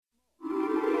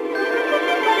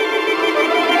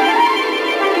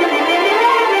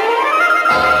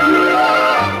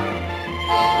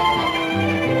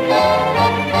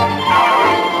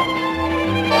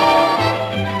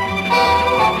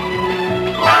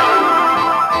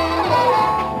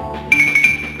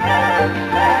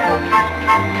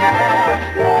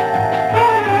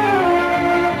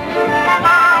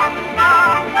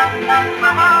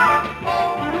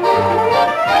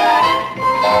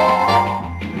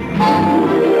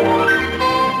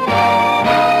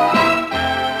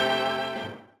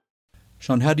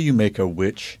Sean, how do you make a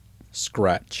witch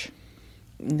scratch?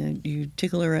 You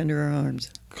tickle her under her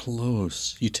arms.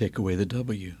 Close. You take away the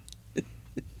W.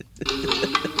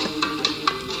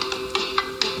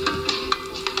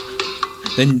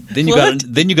 Then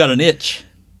you got an itch.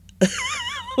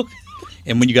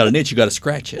 And when you got an itch, you got to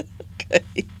scratch it. Okay.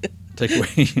 Take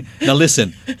away. Now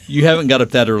listen, you haven't got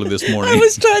up that early this morning. I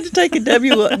was trying to take a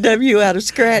W out of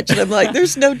scratch, and I'm like,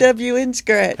 there's no W in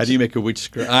scratch. How do you make a witch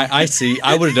scratch? I see.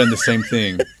 I would have done the same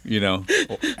thing.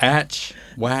 Atch,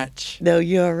 watch. No,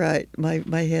 you're right.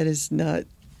 My head is not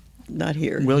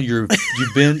here. Well, you've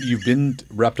been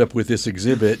wrapped up with this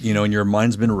exhibit, and your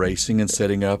mind's been racing and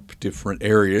setting up different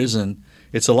areas, and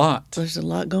it's a lot. There's a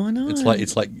lot going on. It's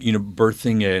like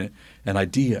birthing an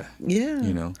idea.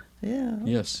 Yeah. Yeah.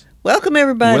 Yes. Welcome,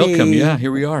 everybody. Welcome. Yeah,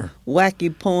 here we are.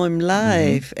 Wacky Poem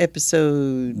Live,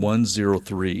 episode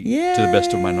 103, Yay. to the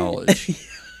best of my knowledge.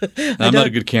 I'm not a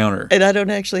good counter. And I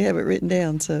don't actually have it written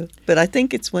down, but I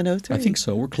think it's 103. I think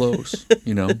so. We're close,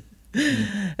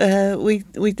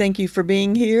 We thank you for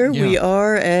being here. Yeah. We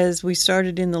are, as we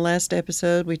started in the last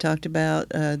episode, we talked about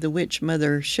the witch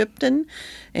Mother Shipton,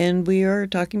 and we are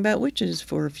talking about witches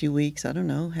for a few weeks. I don't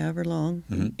know, however long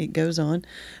it goes on,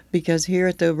 because here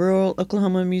at the Rural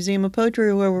Oklahoma Museum of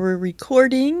Poetry, where we're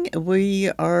recording, we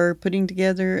are putting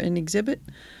together an exhibit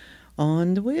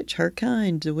on the witch, her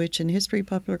kind, the witch in history,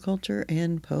 popular culture,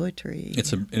 and poetry.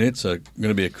 It's going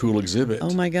to be a cool exhibit.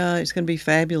 Oh my God, it's going to be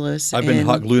fabulous. I've been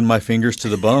hot gluing my fingers to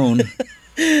the bone.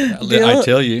 I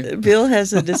tell you. Bill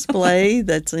has a display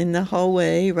that's in the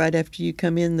hallway right after you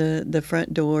come in the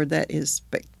front door. That is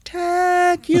spectacular.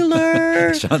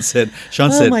 Sean said,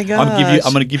 my gosh.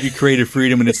 I'm going to give you creative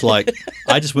freedom, and it's like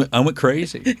I went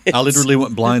crazy. I literally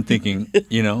went blind, thinking,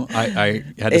 I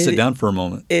had to sit down for a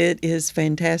moment. It is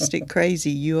fantastic,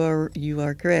 crazy. You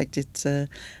are correct. It's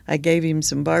I gave him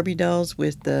some Barbie dolls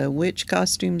with the witch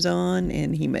costumes on,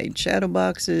 and he made shadow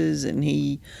boxes, and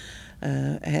he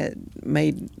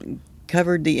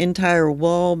covered the entire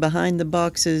wall behind the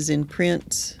boxes in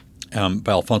prints.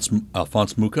 By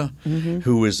Alphonse Mucha,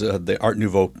 who is the Art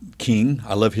Nouveau king.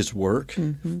 I love his work.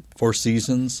 Four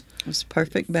Seasons. It's a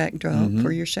perfect backdrop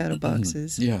for your shadow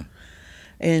boxes. Yeah.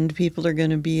 And people are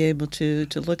going to be able to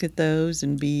look at those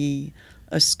and be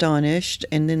astonished.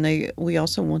 And then we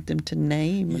also want them to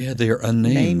name. Yeah, they are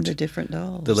unnamed. Name the different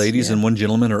dolls. The ladies and one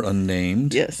gentleman are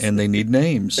unnamed. Yes. And they need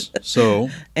names. So.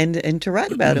 and to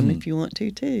write about them if you want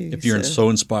to, too. If you're so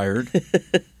inspired.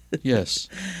 Yes.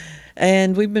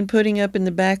 And we've been putting up in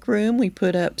the back room, we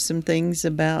put up some things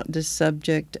about the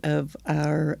subject of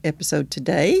our episode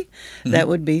today. That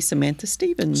would be Samantha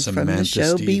Stephens from the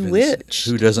show Bewitched.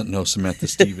 Who doesn't know Samantha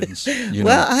Stephens?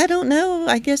 Well, I don't know.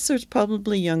 I guess there's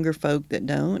probably younger folk that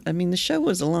don't. I mean, the show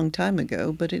was a long time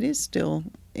ago, but it is still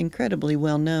incredibly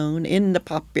well known in the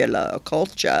popular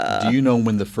culture. Do you know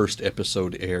when the first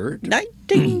episode aired?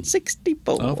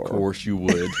 1964. Of course you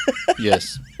would.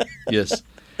 Yes.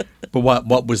 But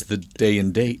what was the day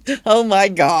and date? Oh, my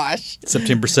gosh.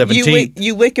 September 17th.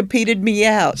 You Wikipedia'd me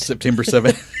out. September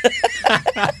 7th.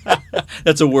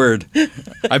 That's a word.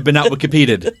 I've been out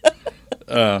Wikipedia'd.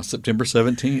 September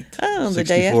 17th. Oh, the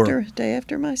 64. day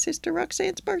after my sister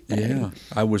Roxanne's birthday. Yeah.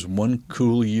 I was one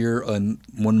cool year and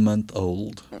 1 month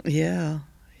old. Yeah.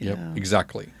 Yep,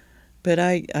 exactly. But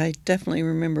I definitely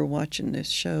remember watching this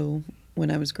show when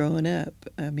I was growing up.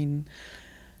 I mean,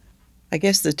 I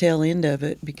guess the tail end of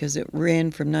it, because it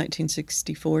ran from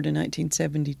 1964 to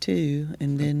 1972,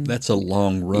 and then that's a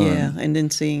long run. Yeah, and then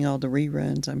seeing all the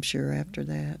reruns, I'm sure, after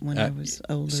that when I was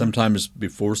older. Sometimes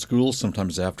before school,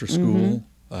 sometimes after school.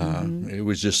 It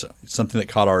was just something that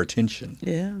caught our attention.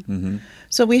 Yeah.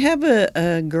 So we have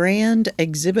a grand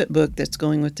exhibit book that's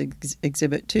going with the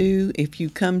Exhibit 2. If you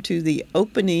come to the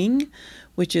opening,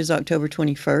 which is October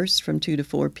 21st from 2 to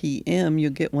 4 p.m.,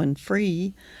 you'll get one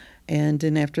free. And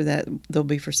then after that, they'll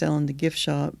be for sale in the gift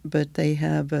shop. But they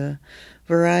have a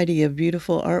variety of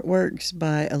beautiful artworks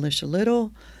by Alicia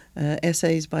Little,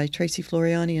 essays by Tracy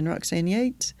Floriani and Roxanne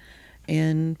Yates,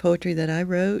 and poetry that I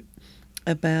wrote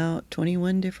about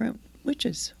 21 different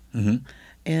witches.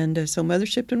 And so Mother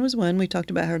Shipton was one. We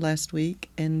talked about her last week.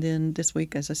 And then this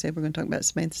week, as I said, we're going to talk about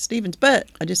Samantha Stephens. But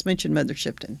I just mentioned Mother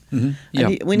Shipton.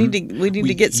 Yeah. We need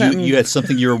to get something. You had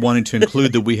something you were wanting to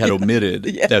include that we had omitted.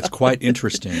 Yeah. That's quite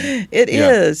interesting. It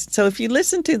is. So if you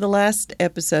listen to the last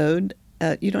episode,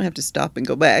 you don't have to stop and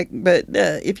go back. But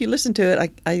if you listen to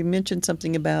it, I mentioned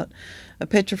something about a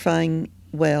petrifying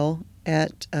well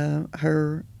at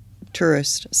her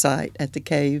tourist site at the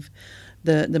cave,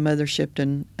 the Mother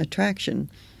Shipton attraction.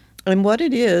 And what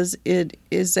it is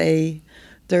the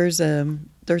there's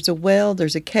a well,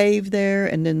 there's a cave there,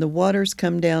 and then the waters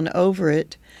come down over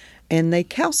it, and they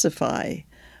calcify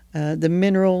the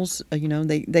minerals.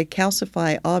 They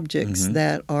calcify objects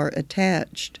that are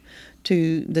attached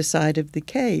to the side of the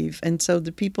cave. And so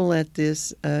the people at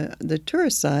the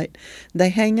tourist site, they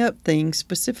hang up things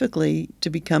specifically to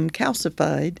become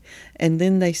calcified, and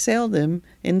then they sell them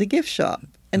in the gift shop.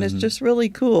 And it's just really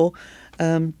cool.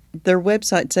 Their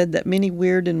website said that many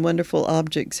weird and wonderful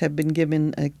objects have been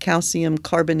given a calcium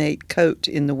carbonate coat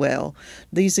in the well.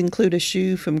 These include a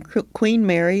shoe from Queen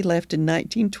Mary left in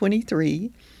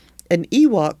 1923, an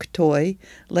Ewok toy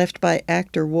left by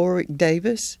actor Warwick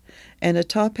Davis, and a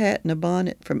top hat and a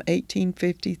bonnet from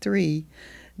 1853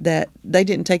 that they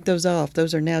didn't take those off.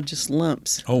 Those are now just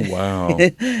lumps. Oh, wow.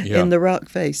 In the rock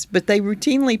face. But they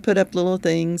routinely put up little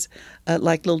things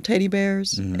like little teddy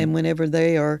bears, and whenever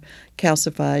they are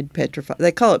calcified, petrified,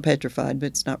 they call it petrified, but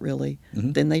it's not really.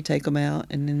 Then they take them out,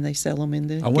 and then they sell them in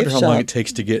the gift shop. I wonder how long it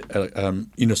takes to get,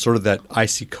 sort of that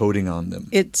icy coating on them.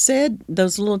 It said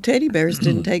those little teddy bears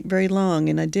didn't take very long,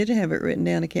 and I did have it written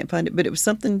down. I can't find it, but it was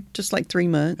something just like 3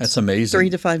 months. That's amazing. 3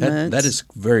 to 5 months. That is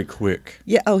very quick.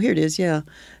 Yeah. Oh, here it is. Yeah.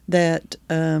 That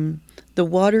the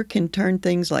water can turn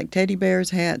things like teddy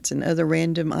bears, hats, and other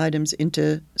random items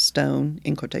into stone,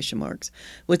 in quotation marks,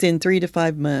 within 3 to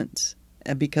 5 months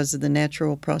because of the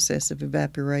natural process of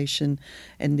evaporation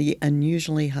and the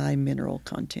unusually high mineral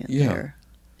content there.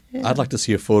 Yeah. I'd like to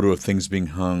see a photo of things being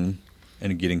hung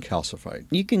and getting calcified.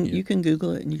 You can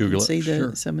Google it, and you can see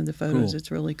some of the photos. Cool.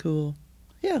 It's really cool.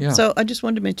 Yeah. So I just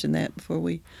wanted to mention that before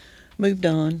we moved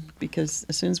on, because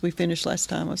as soon as we finished last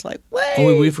time, I was like, wait.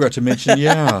 Oh, we forgot to mention,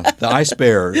 the ice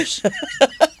bears.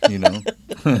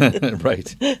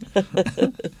 Right.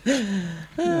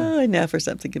 And now for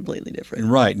something completely different.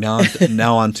 Right. Now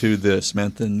on to the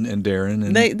Samantha and Darren.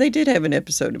 And they did have an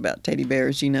episode about teddy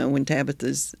bears, when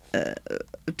Tabitha's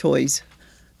toys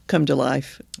come to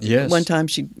life. Yes. One time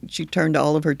she turned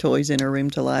all of her toys in her room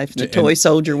to life. The toy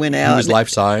soldier went out. He was life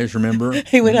size, remember?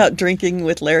 He went out drinking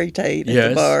with Larry Tate at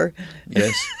the bar.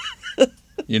 Yes.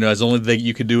 As only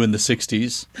you could do in the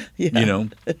 60s. Yeah.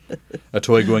 A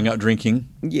toy going out drinking.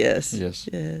 Yes.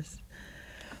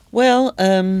 Well,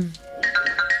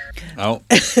 oh,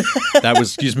 that was,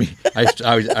 excuse me.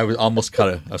 I was almost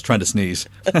I was trying to sneeze.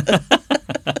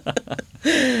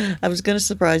 I was going to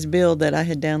surprise Bill that I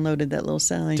had downloaded that little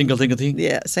sound. Tinkle, tinkle, ting.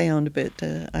 Yeah, sound, but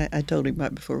I told him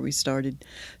right before we started.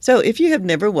 So if you have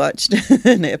never watched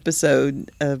an episode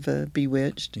of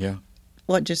Bewitched,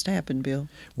 what just happened, Bill?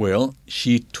 Well,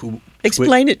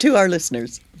 explain it to our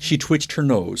listeners. She twitched her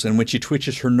nose, and when she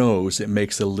twitches her nose, it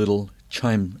makes a little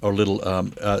chime or little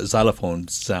xylophone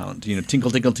sound.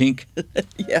 Tinkle, tinkle, tink.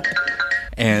 Yeah.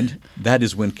 And that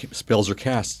is when spells are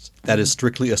cast. That is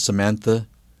strictly a Samantha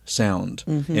sound.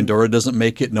 And Dora doesn't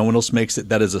make it. No one else makes it.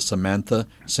 That is a Samantha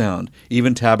sound.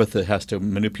 Even Tabitha has to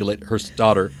manipulate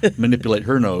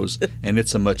her nose, and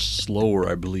it's a much slower,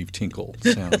 I believe, tinkle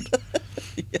sound.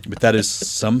 But that is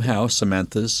somehow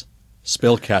Samantha's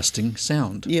spell casting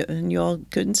sound. Yeah, and you all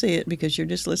couldn't see it because you're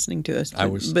just listening to us.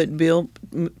 But Bill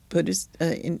put his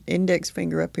index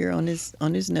finger up here on his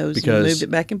nose and moved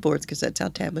it back and forth because that's how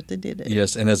Tabitha did it.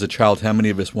 Yes, and as a child, how many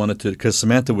of us wanted to? Because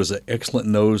Samantha was an excellent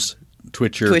nose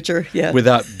twitcher, yeah.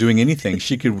 Without doing anything.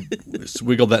 She could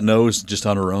wiggle that nose just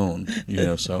on her own,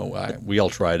 so we all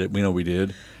tried it. We know we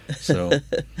did. So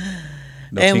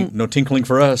no tinkling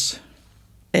for us.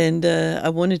 And I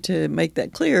wanted to make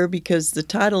that clear because the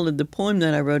title of the poem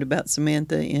that I wrote about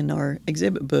Samantha in our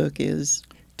exhibit book is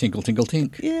Tinkle, Tinkle,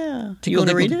 Tink. Yeah. Tinkle, you want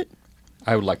to read tinkle. it?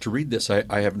 I would like to read this. I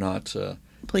have not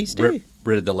Please do.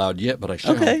 read it aloud yet, but I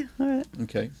shall. Okay, all right.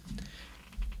 Okay.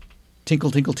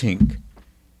 Tinkle, tinkle, tink.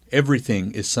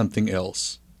 Everything is something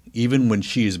else, even when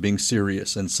she is being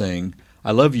serious and saying,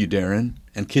 I love you, Darren,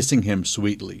 and kissing him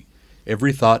sweetly.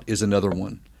 Every thought is another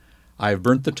one. I have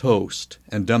burnt the toast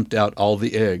and dumped out all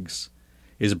the eggs.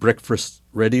 Is breakfast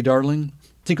ready, darling?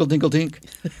 Tinkle, tinkle, tink.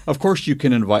 Of course you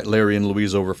can invite Larry and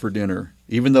Louise over for dinner,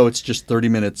 even though it's just 30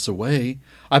 minutes away.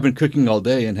 I've been cooking all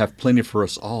day and have plenty for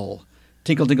us all.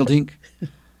 Tinkle, tinkle, tink.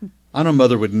 I know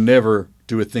Mother would never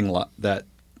do a thing like that,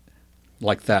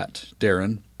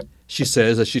 Darren, she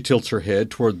says as she tilts her head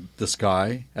toward the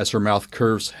sky as her mouth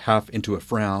curves half into a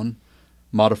frown,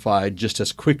 modified just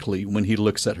as quickly when he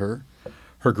looks at her.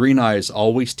 Her green eyes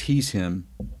always tease him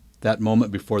that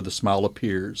moment before the smile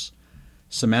appears.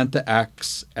 Samantha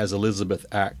acts as Elizabeth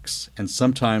acts, and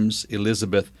sometimes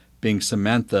Elizabeth being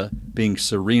Samantha, being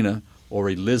Serena, or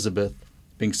Elizabeth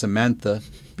being Samantha,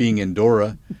 being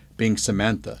Endora, being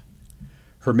Samantha.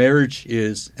 Her marriage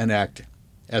is an act,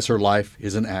 as her life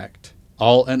is an act.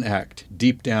 All an act,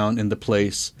 deep down in the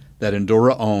place that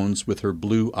Endora owns with her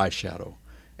blue eyeshadow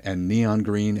and neon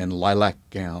green and lilac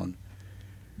gown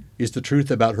is the truth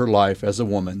about her life as a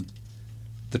woman,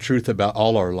 the truth about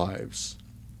all our lives.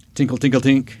 Tinkle, tinkle,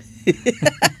 tink.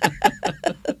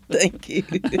 Thank you.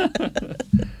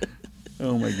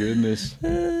 Oh, my goodness.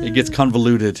 It gets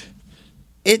convoluted.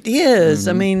 It is.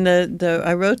 I mean,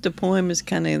 I wrote the poem as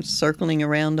kind of circling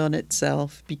around on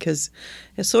itself because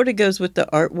it sort of goes with the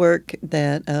artwork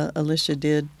that Alicia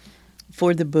did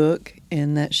for the book,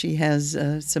 and that she has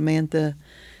Samantha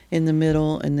in the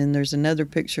middle, and then there's another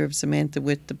picture of Samantha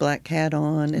with the black hat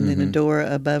on, and then Adora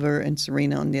above her, and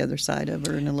Serena on the other side of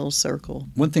her in a little circle.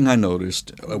 One thing I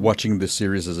noticed watching this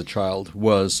series as a child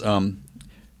was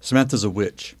Samantha's a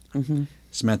witch. Mm-hmm.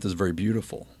 Samantha's very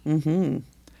beautiful. Mm-hmm.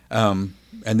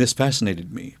 And this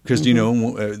fascinated me because, you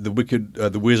know,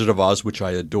 the Wizard of Oz, which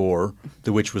I adore,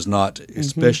 the witch was not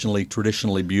especially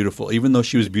traditionally beautiful, even though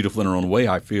she was beautiful in her own way,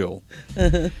 I feel.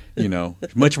 You know,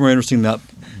 much more interesting than that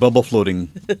bubble floating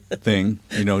thing,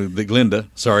 you know, the Glinda.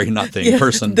 Sorry, not thing,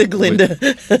 person. The Glinda.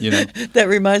 You know. That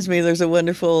reminds me, there's a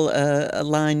wonderful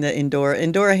line that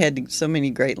Endora had so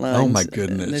many great lines. Oh, my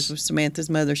goodness. This was Samantha's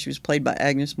mother. She was played by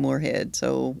Agnes Moorehead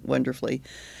so wonderfully.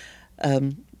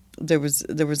 There was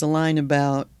a line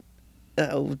about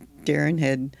Darren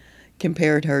had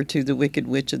compared her to the Wicked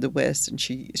Witch of the West, and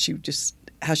she just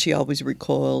how she always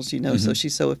recoils, you know. So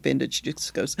she's so offended, she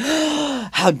just goes, oh,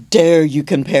 "How dare you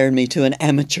compare me to an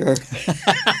amateur?"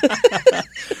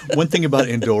 One thing about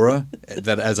Endora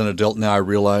that as an adult now I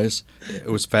realize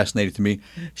it was fascinating to me.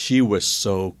 She was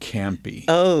so campy.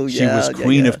 Oh, yeah. She was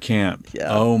queen of camp. Yeah.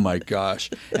 Oh, my gosh.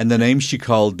 And the names she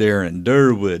called Darren,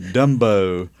 Durwood,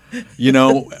 Dumbo, you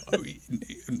know,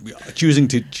 choosing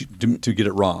to get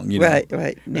it wrong. You know?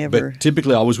 Right. Never. But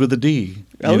typically always with a D.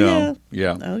 Oh, you know?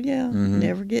 Yeah. Oh, yeah.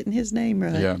 Never getting his name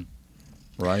right. Yeah.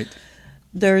 Right.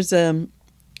 There's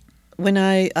when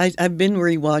I've been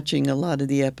rewatching a lot of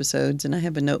the episodes, and I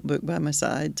have a notebook by my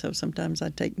side, so sometimes I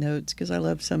take notes because I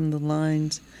love some of the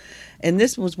lines. And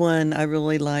this was one I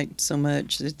really liked so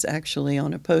much. It's actually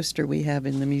on a poster we have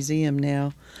in the museum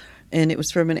now, and it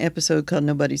was from an episode called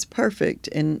Nobody's Perfect,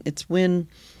 and it's when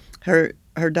her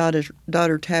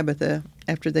daughter Tabitha,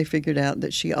 after they figured out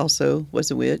that she also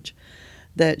was a witch,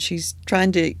 that she's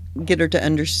trying to get her to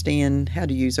understand how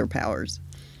to use her powers.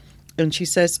 And she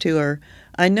says to her,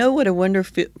 "I know what a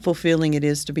wonderful feeling it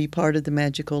is to be part of the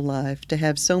magical life, to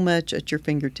have so much at your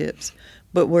fingertips.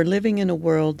 But we're living in a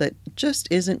world that just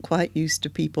isn't quite used to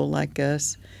people like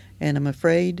us, and I'm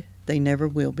afraid they never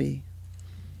will be."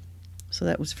 So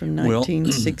that was from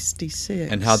 1966.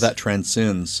 And how that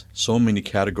transcends so many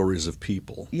categories of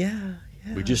people. Yeah.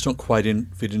 We just don't quite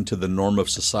fit into the norm of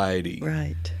society.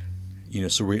 Right. You know,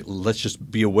 so let's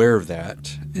just be aware of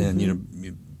that and, you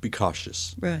know, be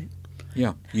cautious. Right.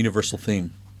 Yeah, universal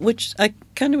theme. Which I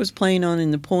kind of was playing on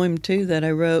in the poem, too, that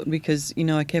I wrote because, you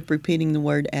know, I kept repeating the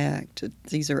word act.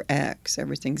 These are acts.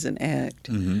 Everything's an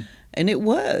act. Mm-hmm. And it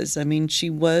was. I mean, she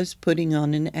was putting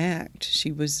on an act.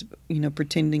 She was, you know,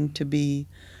 pretending to be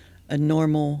a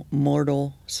normal,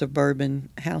 mortal, suburban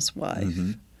housewife.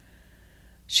 Mm-hmm.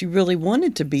 She really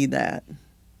wanted to be that,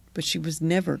 but she was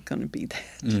never going to be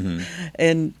that. Mm-hmm.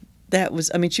 And that was,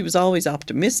 I mean, she was always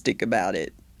optimistic about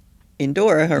it.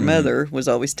 Endora, her mother, was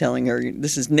always telling her,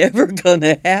 this is never going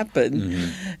to happen. Mm-hmm.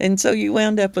 And so you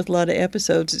wound up with a lot of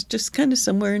episodes. It's just kind of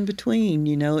somewhere in between,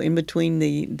 you know, in between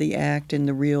the act and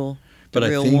the real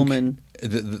woman.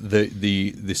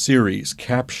 The series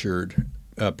captured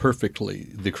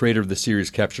perfectly, the creator of the series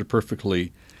captured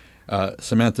perfectly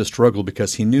Samantha's struggle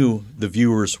because he knew the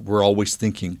viewers were always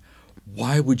thinking,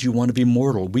 why would you want to be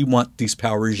mortal? We want these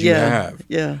powers you have.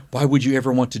 Yeah. Why would you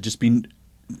ever want to just be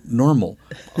normal?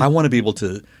 I want to be able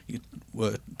to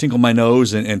tinkle my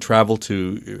nose and travel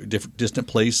to distant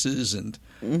places, and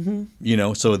you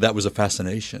know. So that was a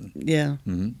fascination. Yeah,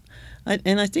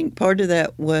 and I think part of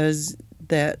that was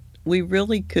that we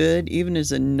really could, even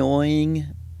as annoying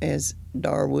as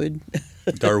Darwood,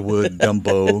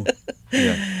 Dumbo,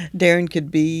 Darren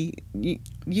could be.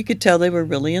 You could tell they were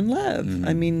really in love. Mm-hmm.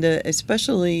 I mean,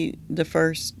 especially the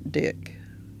first Dick,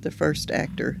 the first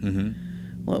actor. Mm-hmm.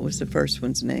 What was the first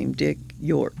one's name? Dick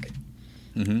York.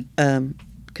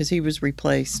 Because he was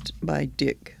replaced by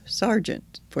Dick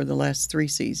Sargent for the last 3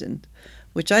 seasons,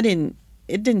 which it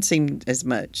didn't seem as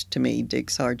much to me,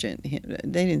 Dick Sargent.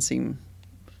 They didn't seem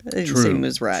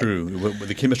as right. True.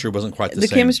 The chemistry wasn't quite the same.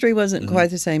 The chemistry wasn't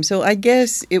quite the same. So I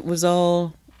guess it was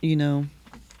all, you know,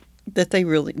 that they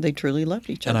truly loved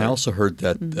each other. And I also heard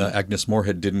that Agnes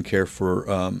Moorehead didn't care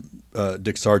for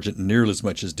Dick Sargent nearly as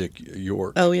much as Dick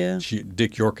York. Oh, yeah.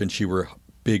 Dick York and she were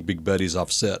big buddies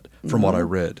off set, from what I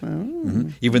read.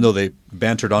 Even though they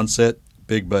bantered on set,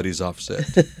 big buddies off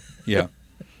set. Yeah.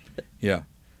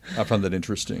 I found that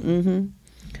interesting.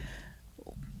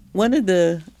 One of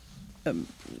the,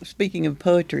 speaking of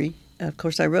poetry, of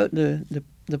course, I wrote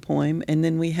the poem, and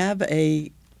then we have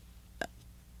a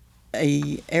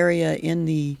area in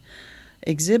the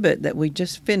exhibit that we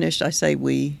just finished. I say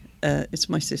we. It's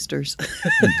my sisters.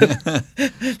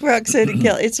 Roxanne and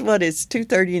Kelly. It's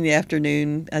 2:30 in the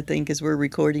afternoon, I think, as we're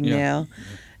recording now.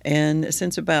 And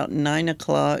since about 9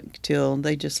 o'clock till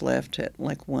they just left at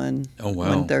like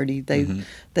 1:30,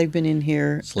 they've been in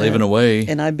here. Slaving away.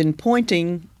 And I've been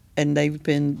pointing, and they've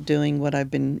been doing what I've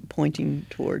been pointing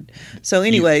toward. So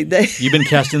anyway, you've been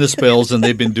casting the spells, and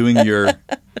they've been doing your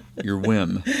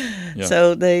whim. Yeah.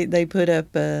 So they put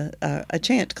up a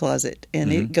chant closet,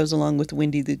 and it goes along with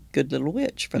Wendy the Good Little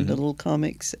Witch from the little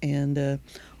comics, and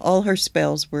all her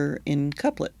spells were in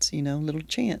couplets, little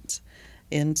chants.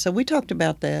 And so we talked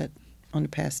about that on a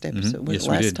past episode. Yes,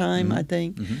 last time, I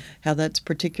think, how that's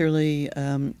particularly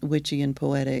witchy and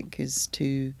poetic is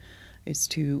to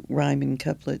rhyme in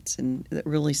couplets, and that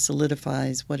really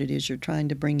solidifies what it is you're trying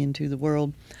to bring into the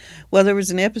world. Well, there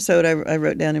was an episode I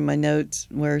wrote down in my notes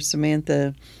where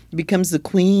Samantha becomes the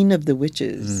queen of the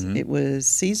witches. It was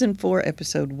season 4,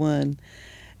 episode 1,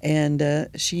 and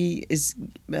she is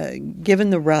given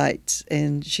the rights,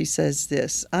 and she says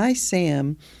this: "I,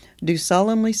 Sam, do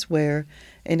solemnly swear,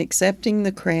 in accepting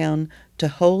the crown, to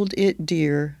hold it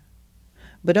dear,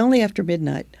 but only after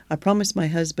midnight. I promised my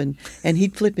husband, and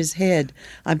he'd flip his head.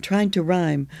 I'm trying to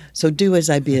rhyme, so do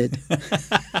as I bid."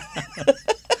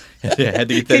 Had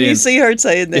to get that Can in. you see her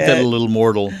saying that? Get that a little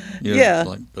mortal.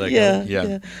 Yeah.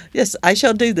 Yeah. Yes, I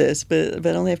shall do this, but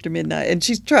only after midnight. And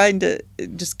she's trying to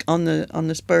just on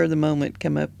the spur of the moment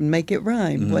come up and make it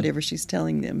rhyme, whatever she's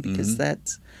telling them, because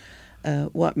that's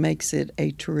what makes it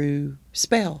a true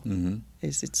spell.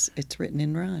 Is it's written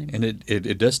in rhyme, And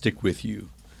it does stick with you.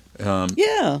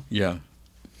 Yeah.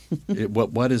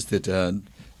 What is it?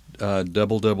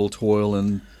 Double toil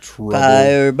and trouble.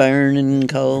 Fire burning,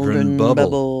 cauldron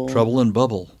bubble. Trouble and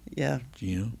bubble. Yeah.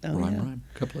 Rhyme,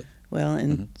 couplet. Well,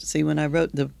 and see, when I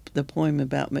wrote the poem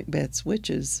about Macbeth's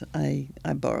witches, I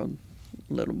borrowed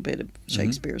a little bit of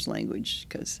Shakespeare's language,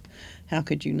 because how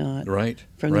could you not? Right.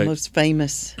 From the most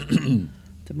famous,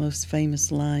 the most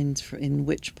famous lines in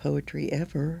witch poetry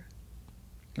ever.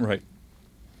 Right.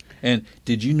 And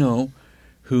did you know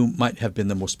who might have been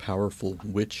the most powerful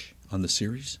witch on the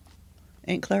series?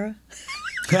 Aunt Clara?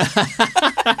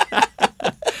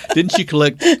 Didn't she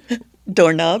collect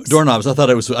Doorknobs? doorknobs? I thought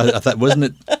it was. I thought wasn't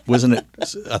it?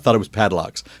 I thought it was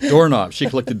padlocks. Doorknobs. She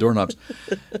collected doorknobs.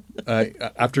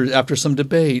 After some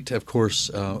debate, of course,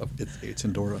 it's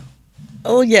Endora.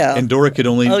 Oh yeah. Endora could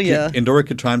only. Oh yeah. Endora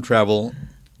could time travel.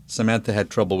 Samantha had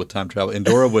trouble with time travel.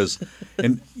 Endora was,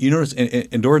 and you notice,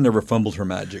 Endora never fumbled her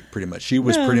magic. Pretty much, she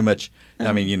was pretty much.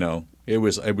 I mean, it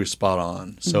was spot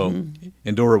on. So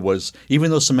Endora was, even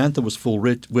though Samantha was full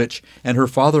witch, and her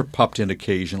father popped in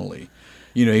occasionally.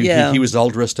 He was all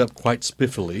dressed up quite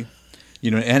spiffily,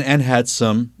 and had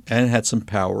some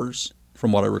powers,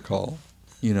 from what I recall.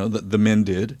 The men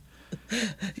did.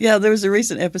 Yeah, there was a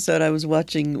recent episode I was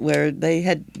watching where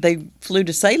they flew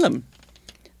to Salem.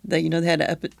 They had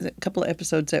a couple of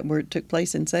episodes that took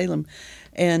place in Salem,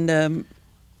 and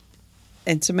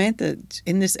Samantha,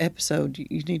 in this episode,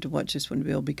 you need to watch this one,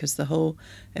 Bill, because the whole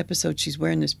episode she's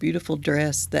wearing this beautiful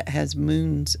dress that has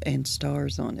moons and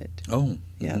stars on it. Oh,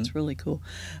 yeah, it's really cool.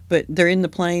 But they're in the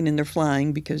plane and they're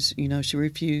flying because she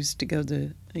refused to go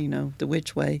the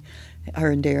witch way, her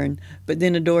and Darren. But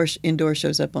then Endor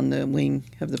shows up on the wing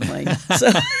of the plane, so.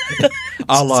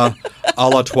 a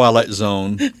la Twilight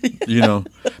Zone,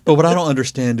 But what I don't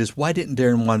understand is, why didn't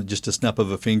Darren want just a snap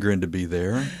of a finger and to be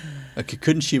there?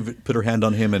 Couldn't she have put her hand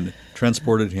on him and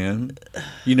transported him?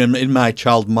 In my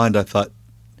child mind, I thought,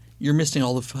 you're missing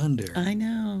all the fun, Darren. I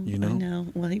know. I know.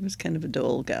 Well, he was kind of a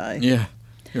dull guy. Yeah.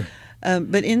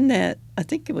 But in that, I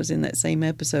think it was in that same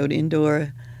episode,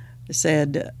 Endor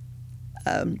said,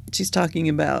 she's talking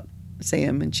about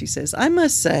Sam, and she says, "I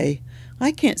must say,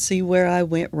 I can't see where I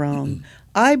went wrong.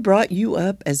 I brought you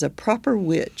up as a proper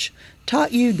witch,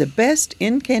 taught you the best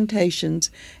incantations,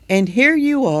 and here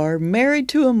you are, married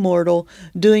to a mortal,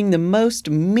 doing the most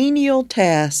menial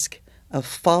task, a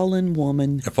fallen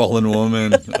woman." A fallen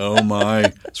woman. Oh,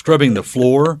 my. Scrubbing the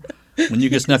floor. When you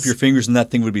could snap your fingers and that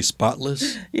thing would be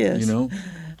spotless. Yes.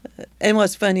 And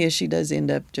what's funny is she does end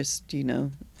up just,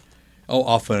 Oh,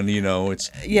 often,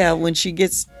 it's... Yeah, when she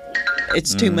gets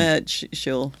it's too much,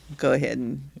 she'll go ahead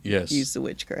and Yes. use the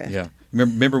witchcraft. Yeah.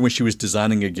 Remember when she was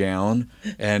designing a gown,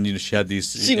 and she had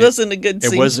these. She wasn't a good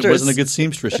seamstress. It wasn't a good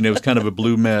seamstress. It was kind of a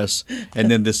blue mess.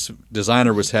 And then this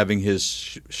designer was having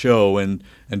his show, and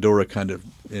Dora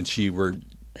and she were,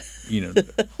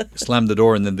 slammed the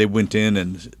door, and then they went in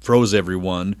and froze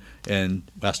everyone and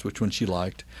asked which one she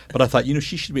liked. But I thought,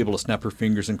 she should be able to snap her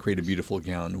fingers and create a beautiful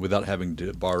gown without having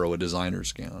to borrow a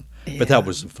designer's gown. Yeah. But that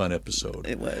was a fun episode.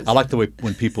 It was. I like the way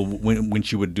when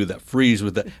she would do that freeze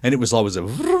with that, and it was always a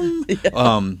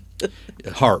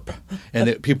harp,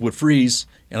 and people would freeze.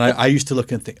 And I used to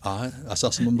look and think, I saw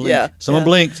someone blink. Yeah. Someone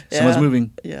blinked. Yeah. Someone's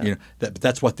moving. Yeah.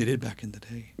 That's what they did back in the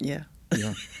day. Yeah.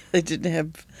 Yeah. They didn't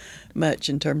have much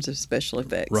in terms of special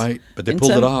effects. Right, but they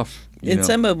pulled it off. And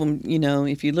some of them,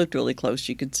 if you looked really close,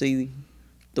 you could see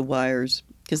the wires.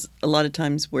 Because a lot of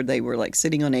times where they were like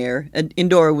sitting on air, and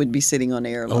Dora would be sitting on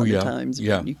air a lot of times.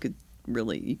 Yeah. You could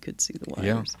see the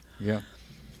wires. Yeah.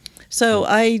 So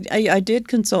I did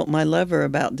consult my lover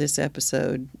about this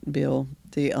episode, Bill,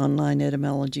 the online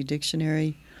etymology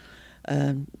dictionary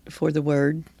for the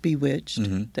word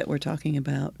bewitched that we're talking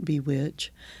about,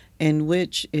 bewitch. And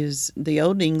witch is the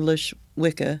Old English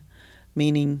Wicca,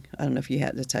 meaning, I don't know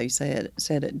if that's how you said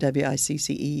it,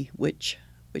 W-I-C-C-E, witch,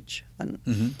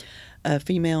 a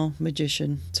female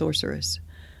magician, sorceress.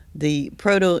 The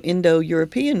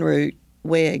Proto-Indo-European root,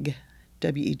 weg,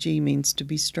 W-E-G, means to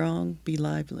be strong, be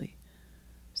lively.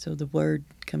 So the word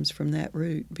comes from that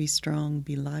root, be strong,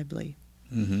 be lively.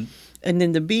 Mm-hmm. And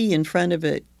then the be in front of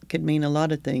it could mean a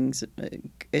lot of things.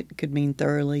 It could mean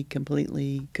thoroughly,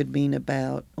 completely, could mean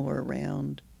about or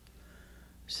around.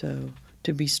 So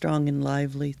to be strong and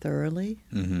lively thoroughly.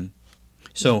 Mm-hmm.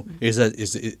 So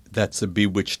that's a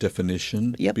bewitched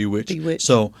definition? Yep, bewitched.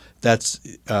 So that's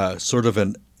sort of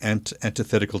an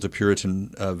antithetical to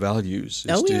Puritan values.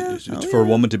 For a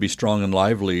woman to be strong and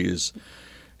lively is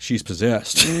she's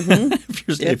possessed. Mm-hmm.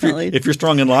 if you're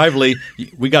strong and lively,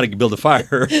 we got to build a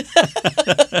fire.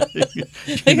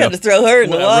 We got to throw her in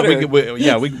the water.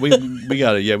 We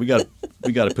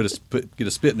got to get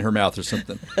a spit in her mouth or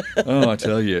something. Oh, I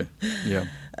tell you, yeah.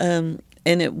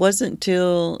 And it wasn't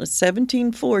till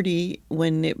 1740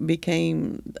 when it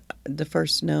became the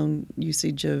first known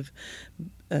usage of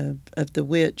the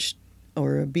witch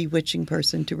or a bewitching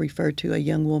person to refer to a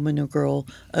young woman or girl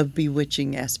of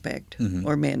bewitching aspect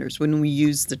or manners. When we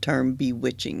use the term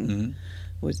bewitching,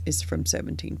 is from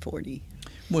 1740.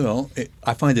 Well,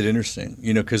 I find it interesting,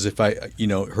 because if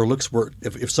her looks were,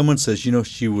 if someone says,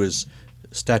 she was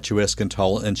statuesque and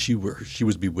tall, and she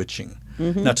was bewitching.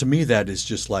 Mm-hmm. Now, to me, that is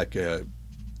just like a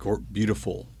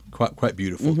beautiful, quite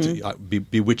beautiful,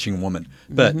 bewitching woman.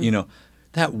 But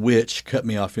that witch cut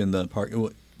me off in the park.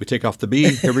 We take off the B.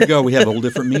 Here we go. We have a whole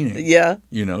different meaning. Yeah.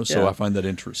 So I find that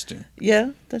interesting.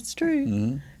 Yeah, that's true.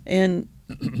 Mm-hmm. And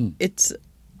it's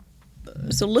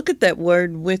so look at that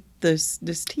word with this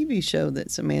TV show that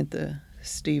Samantha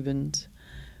Stephens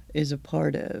is a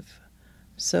part of.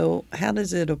 So how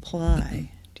does it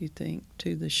apply, do you think,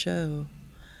 to the show?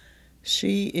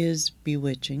 She is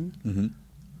bewitching. Mm-hmm.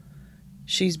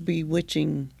 She's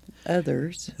bewitching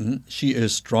others. Mm-hmm. She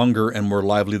is stronger and more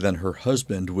lively than her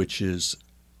husband, which is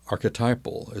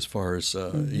archetypal as far as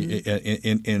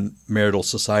in marital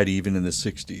society, even in the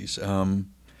 60s.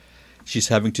 She's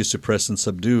having to suppress and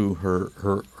subdue her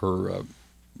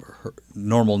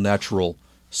normal, natural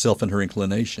self and her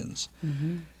inclinations.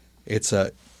 Mm-hmm.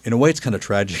 In a way, it's kind of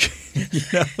tragic,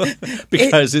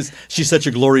 because she's such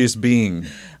a glorious being.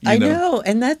 I know,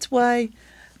 and that's why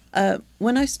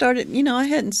when I started, I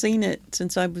hadn't seen it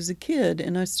since I was a kid,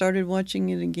 and I started watching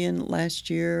it again last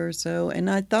year or so, and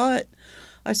I thought,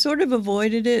 I sort of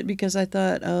avoided it because I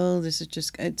thought,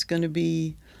 it's going to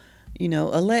be, a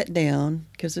letdown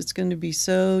because it's going to be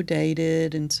so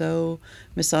dated and so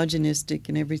misogynistic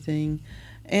and everything.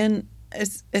 And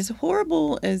as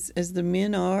horrible as the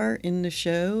men are in the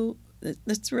show,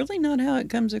 that's really not how it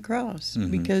comes across,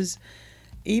 because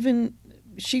even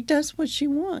she does what she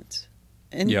wants.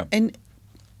 And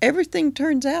everything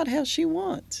turns out how she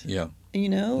wants. Yeah.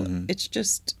 It's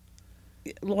just,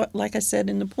 like I said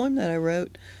in the poem that I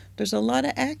wrote, there's a lot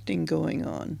of acting going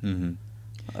on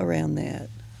around that.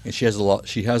 And she has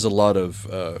a lot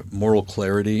of moral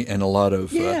clarity and a lot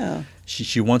of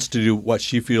she wants to do what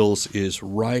she feels is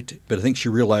right, but I think she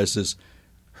realizes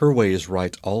her way is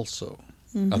right also.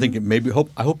 I think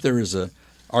I hope there is a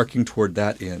arcing toward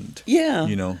that end.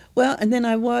 Yeah. Well, and then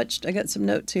I got some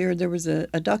notes here. There was a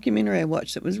documentary I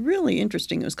watched that was really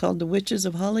interesting. It was called The Witches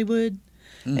of Hollywood.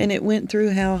 And it went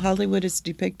through how Hollywood has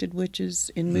depicted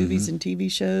witches in movies and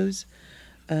TV shows,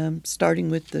 starting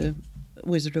with The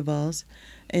Wizard of Oz.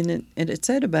 and it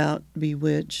said about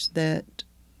Bewitched that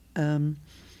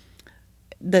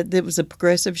that it was a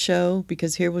progressive show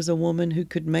because here was a woman who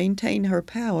could maintain her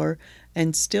power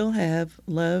and still have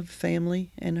love, family,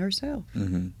 and herself.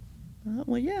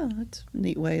 Well, yeah, that's a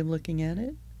neat way of looking at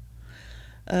it.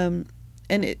 And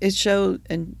it showed,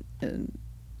 and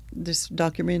this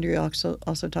documentary also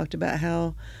talked about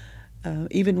how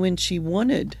even when she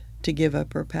wanted to give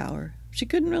up her power, she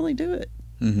couldn't really do it.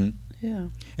 Yeah.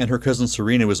 And her cousin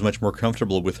Serena was much more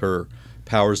comfortable with her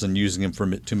powers and using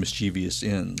them to mischievous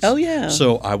ends. Oh, yeah.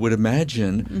 So I would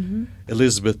imagine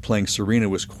Elizabeth playing Serena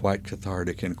was quite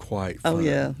cathartic and quite fun. Oh,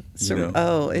 yeah.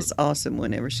 It's awesome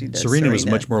whenever she does Serena was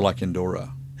much more like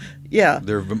Endora. Yeah.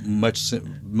 They're much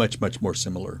more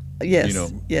similar. Yes.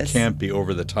 Yes. Campy,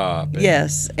 over the top.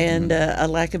 Yes, and a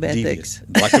lack of ethics.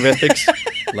 Lack of ethics.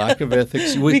 Lack of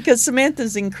ethics. Because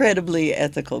Samantha's incredibly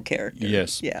ethical character.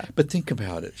 Yes. Yeah. But think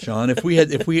about it, Sean.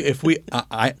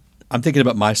 I'm thinking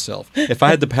about myself. If I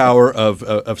had the power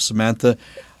of Samantha,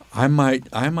 I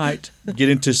might get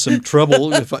into some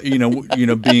trouble if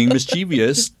being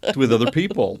mischievous with other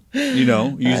people.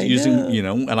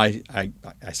 Using and I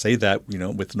say that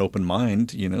with an open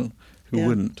mind. Who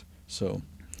wouldn't? So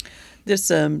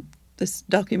this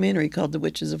documentary called "The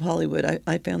Witches of Hollywood,"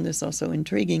 I found this also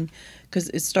intriguing because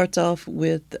it starts off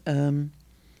with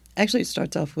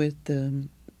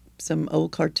some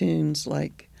old cartoons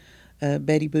like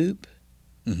Betty Boop.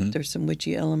 There's some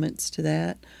witchy elements to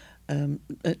that. And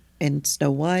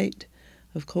Snow White,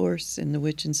 of course, and The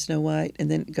Witch and Snow White.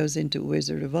 And then it goes into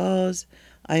Wizard of Oz.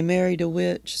 I Married a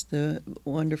Witch, the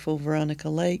wonderful Veronica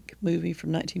Lake movie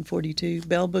from 1942.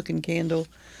 Bell, Book, and Candle,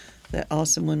 that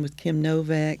awesome one with Kim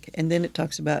Novak. And then it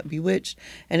talks about Bewitched.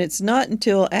 And it's not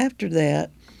until after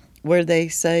that where they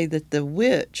say that the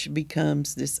witch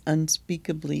becomes this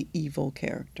unspeakably evil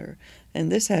character.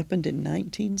 And this happened in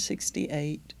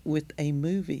 1968 with a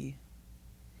movie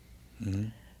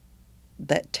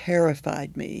that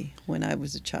terrified me when I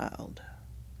was a child.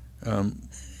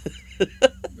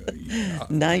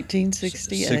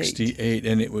 1968. 68,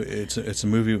 and it's a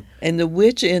movie. And the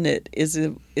witch in it is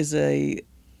a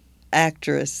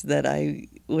actress that I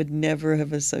would never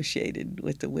have associated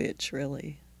with the witch,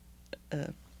 really.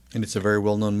 And it's a very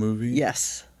well-known movie?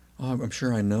 Yes. Oh, I'm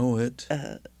sure I know it.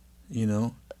 I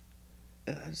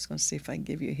was going to see if I can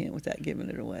give you a hint without giving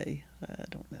it away. I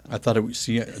don't know. I thought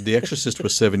The Exorcist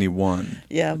was 71.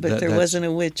 Yeah, but there wasn't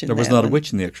a witch in that. There was not a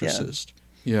witch in The Exorcist.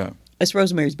 Yeah. It's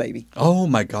Rosemary's Baby. Oh,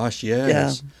 my gosh,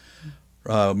 yes.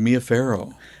 Yeah. Mia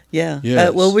Farrow. Yeah.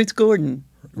 Yes. Well, Ruth Gordon.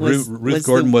 Ruth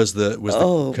Gordon was the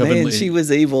man, she was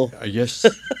evil. Yes.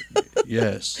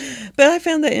 Yes. But I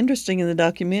found that interesting in the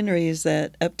documentary is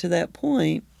that up to that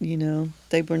point,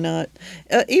 they were not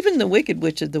even the Wicked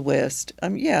Witch of the West.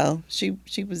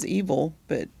 She was evil,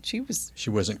 but she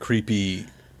wasn't creepy,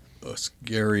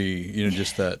 scary.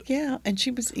 Just that. Yeah, and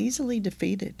she was easily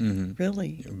defeated.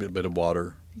 Really. A bit of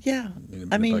water. Yeah,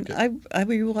 I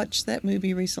rewatched that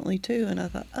movie recently too, and I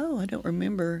thought, I don't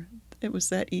remember it was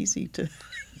that easy to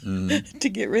to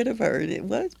get rid of her. It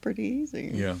was pretty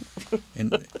easy. Yeah,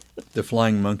 and the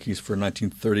Flying Monkeys for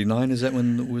 1939, is that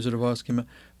when The Wizard of Oz came out?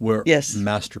 Were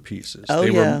masterpieces.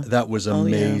 Oh, That was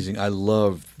amazing. I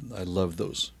love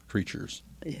those creatures.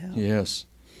 Yeah. Yes.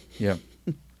 Yeah.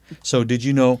 So did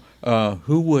you know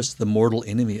who was the mortal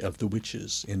enemy of the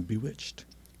witches in Bewitched?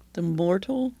 The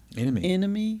mortal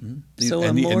enemy. Mm-hmm. So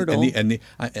immortal. And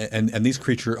these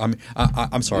creatures.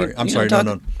 I'm sorry.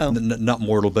 Not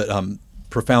mortal, but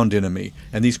profound enemy.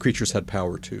 And these creatures had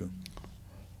power too.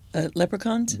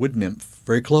 Leprechauns? Wood nymph.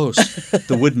 Very close.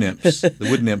 The wood nymphs. The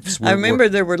wood nymphs. I remember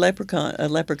there were a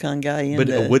leprechaun guy in. But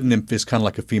a wood nymph is kind of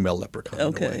like a female leprechaun.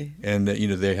 Okay. In a way. And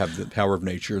they have the power of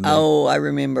nature. And I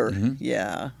remember. Mm-hmm.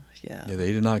 Yeah. Yeah.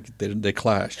 They did not. They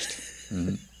clashed.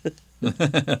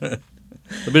 Mm-hmm.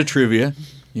 A bit of trivia,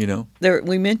 There,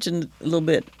 we mentioned a little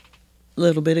bit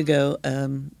ago.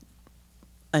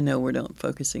 I know we're not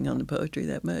focusing on the poetry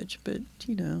that much, but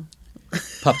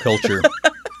pop culture,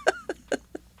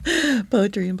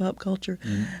 poetry and pop culture.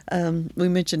 Mm-hmm. We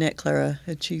mentioned Aunt Clara,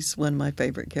 and she's one of my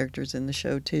favorite characters in the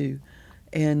show too.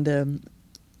 And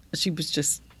she was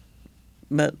just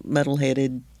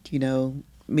muddle-headed,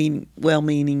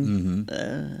 well-meaning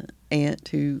aunt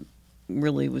who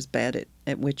really was bad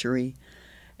at witchery.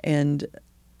 And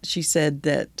she said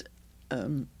that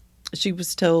she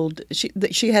was told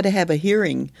that she had to have a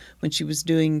hearing when she was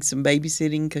doing some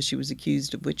babysitting because she was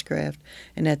accused of witchcraft.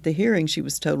 And at the hearing, she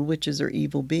was told witches are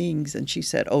evil beings. And she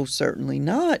said, "Oh, certainly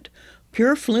not.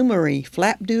 Pure flumery,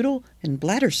 flapdoodle, and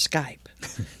blatterskype.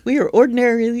 We are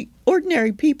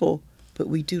ordinary people, but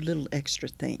we do little extra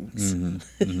things."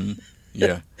 Mm-hmm. Mm-hmm.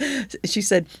 Yeah. She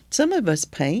said, some of us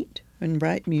paint and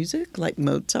write music like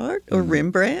Mozart or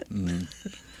Rembrandt.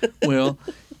 Well,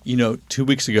 2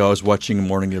 weeks ago I was watching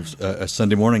a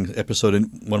Sunday morning episode, and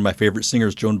one of my favorite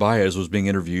singers, Joan Baez, was being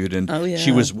interviewed, and Oh, yeah.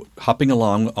 she was hopping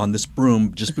along on this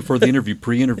broom just before the interview,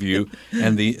 pre-interview,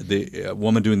 and the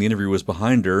woman doing the interview was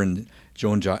behind her, and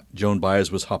Joan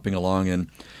Baez was hopping along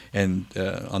and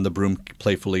on the broom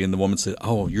playfully, and the woman said,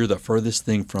 "Oh, you're the furthest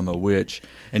thing from a witch,"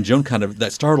 and Joan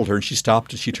that startled her, and she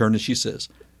stopped and she turned and she says,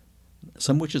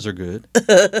 "Some witches are good."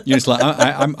 It's like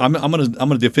I'm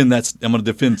gonna defend that. I'm gonna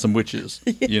defend some witches.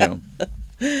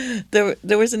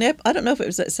 There was I don't know if it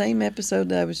was that same episode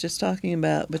that I was just talking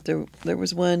about, but there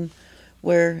was one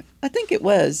where I think it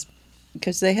was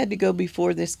because they had to go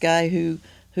before this guy who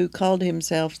called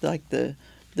himself like the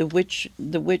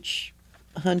witch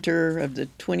hunter of the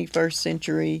 21st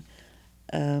century.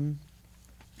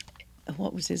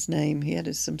 What was his name? He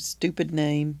had some stupid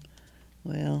name.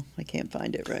 Well, I can't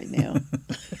find it right now.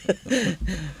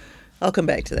 I'll come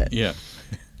back to that. Yeah.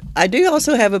 I do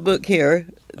also have a book here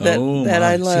that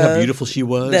I love. See how beautiful she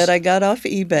was? That I got off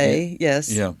eBay. Yeah.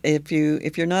 Yes. Yeah. If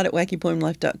you're not at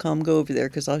wackypoemlife.com, go over there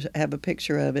because I'll have a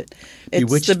picture of it. It's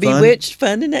Bewitched the Bewitched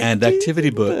Fun and Activity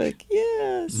Book.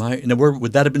 Yes. Now,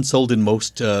 would that have been sold in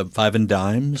most 5 and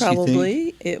dimes? Probably.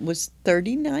 You think? It was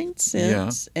 39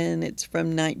 cents, and it's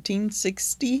from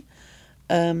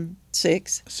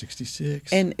 1966.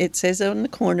 66. And it says on the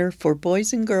corner, for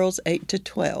boys and girls 8 to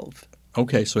 12.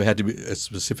 Okay, so it had to be a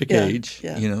specific age.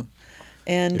 Yeah.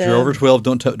 And if you're over 12,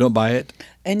 don't buy it.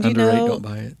 And Under 8, don't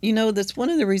buy it. That's one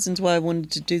of the reasons why I wanted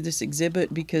to do this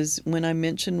exhibit, because when I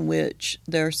mention witch,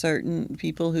 there are certain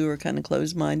people who are kind of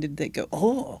closed-minded that go,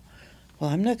 "Oh, well,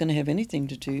 I'm not going to have anything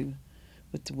to do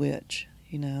with the witch."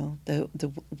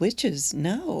 The witches,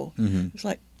 no. Mm-hmm. It's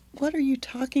like, what are you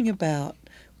talking about?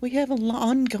 We have an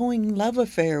ongoing love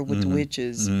affair with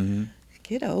witches. Mm-hmm.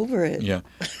 Get over it. Yeah.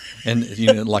 And,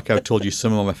 like I told you,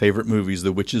 some of my favorite movies,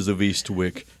 The Witches of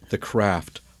Eastwick, The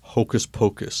Craft, Hocus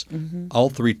Pocus, all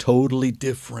 3 totally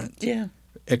different. Yeah.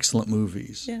 Excellent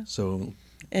movies. Yeah. So.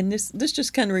 And this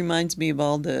just kind of reminds me of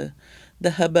all the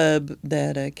hubbub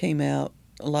that came out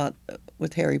a lot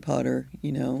with Harry Potter.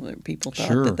 People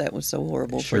thought that was so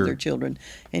horrible for their children.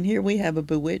 And here we have a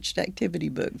Bewitched activity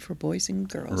book for boys and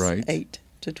girls, right. 8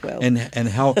 to 12. And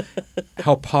how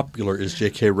popular is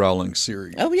J.K. Rowling's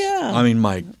series? Oh, yeah. I mean,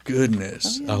 my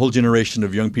goodness. A whole generation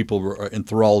of young people were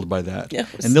enthralled by that.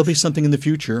 Yes. And there'll be something in the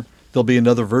future. There'll be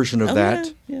another version of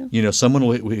that. Yeah. Someone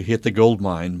will hit the gold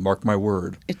mine, mark my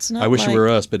word. It's not I wish it were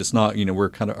us, but it's not. We're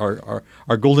kind of,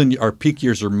 our peak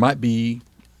years might be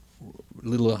a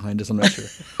little behind us. I'm not sure.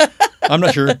 I'm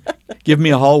not sure. Give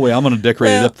me a hallway. I'm going to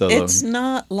decorate it up, though. It's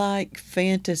not like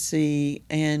fantasy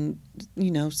and,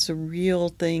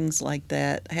 surreal things like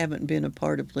that haven't been a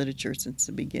part of literature since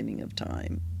the beginning of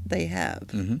time. They have.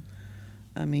 Mm-hmm.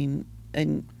 I mean,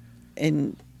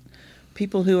 and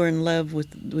people who are in love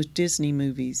with Disney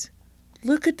movies.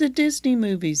 Look at the Disney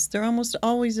movies. They're almost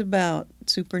always about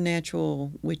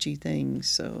supernatural, witchy things.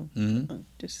 So,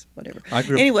 just whatever.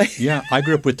 Anyway. Yeah, I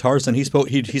grew up with Tarzan. He spoke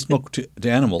to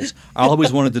animals. I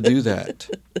always wanted to do that.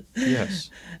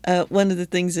 Yes. One of the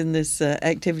things in this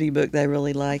activity book that I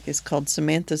really like is called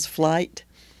Samantha's Flight,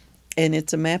 and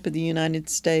it's a map of the United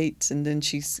States. And then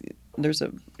she's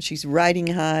riding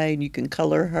high, and you can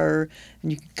color her,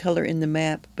 and you can color in the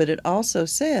map. But it also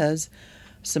says,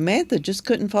 Samantha just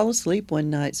couldn't fall asleep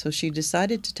one night, so she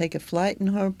decided to take a flight in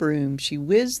her broom. She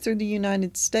whizzed through the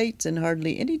United States in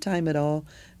hardly any time at all,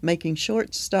 making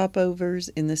short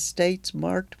stopovers in the states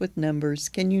marked with numbers.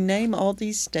 Can you name all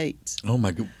these states? Oh,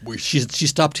 my God. She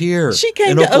stopped here. She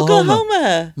came to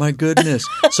Oklahoma. My goodness.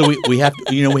 So we have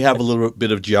we have a little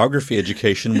bit of geography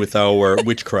education with our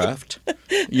witchcraft.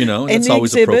 That's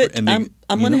always appropriate. And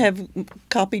I'm going to have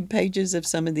copied pages of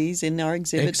some of these in our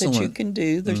exhibit. Excellent. That you can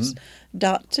do. There's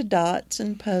dot to dots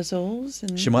and puzzles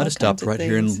and she might have stopped right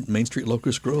here in Main Street,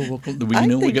 Locust Grove.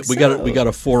 We got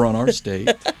a 4 on our state.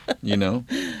 Yeah.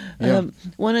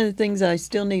 One of the things I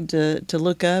still need to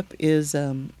look up is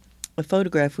a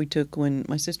photograph we took when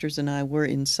my sisters and I were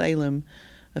in Salem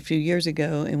a few years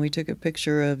ago, and we took a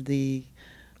picture of the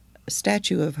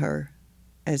statue of her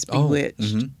as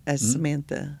Bewitched, as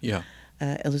Samantha. Yeah.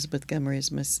 Elizabeth Montgomery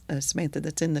is Samantha.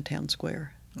 That's in the town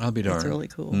square. I'll be darned. That's really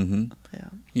cool. Mm-hmm. Yeah.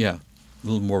 Yeah. A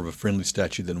little more of a friendly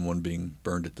statue than one being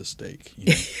burned at the stake.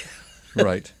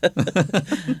 Right.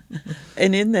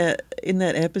 And in that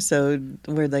episode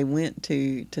where they went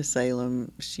to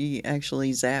Salem, she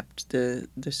actually zapped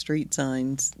the street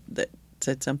signs that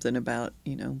said something about,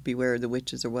 beware of the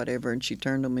witches or whatever, and she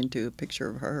turned them into a picture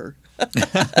of her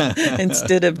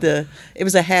instead of it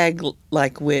was a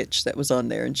hag-like witch that was on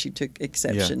there, and she took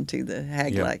exception to the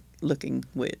hag-like looking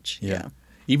witch. Yeah.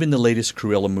 Even the latest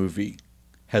Cruella movie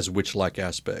has witch-like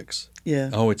aspects.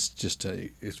 Yeah. Oh, it's just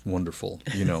it's wonderful.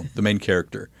 The main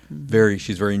character,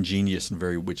 she's very ingenious and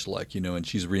very witch-like. And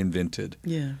she's reinvented.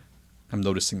 Yeah. I'm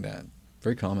noticing that.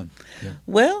 Very common. Yeah.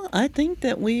 Well, I think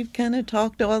that we've kind of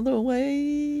talked all the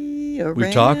way around.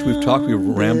 We've talked, we've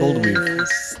rambled,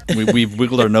 we've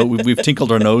wiggled our nose, we've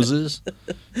tinkled our noses,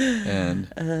 and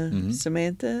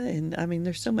Samantha, and I mean,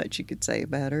 there's so much you could say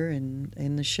about her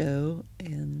and the show,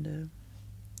 and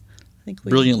I think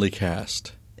brilliantly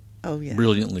cast. Oh yeah,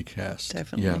 brilliantly cast.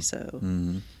 Definitely so.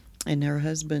 Mm-hmm. And her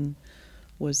husband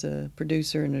was a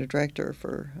producer and a director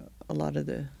for a lot of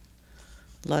the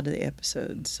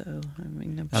episodes, so I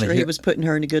mean, I'm sure he was putting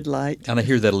her in a good light. And I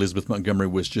hear that Elizabeth Montgomery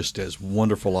was just as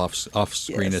wonderful off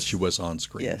screen as she was on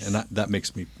screen, and that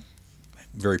makes me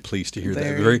very pleased to hear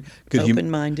that. Very good,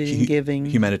 open-minded and giving,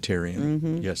 humanitarian.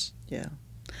 Mm-hmm. Yes. Yeah.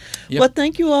 Yep. Well,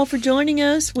 thank you all for joining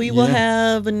us. We will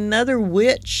have another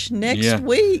witch next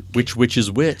week. Which witch is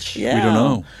which? Yeah. We don't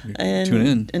know. And tune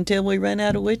in. Until we run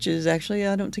out of witches. Actually,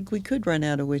 I don't think we could run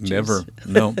out of witches. Never.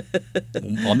 No.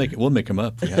 We'll make them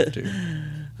up. We have to.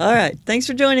 All right. Thanks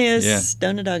for joining us. Yeah.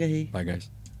 Donadagahi. Bye, guys.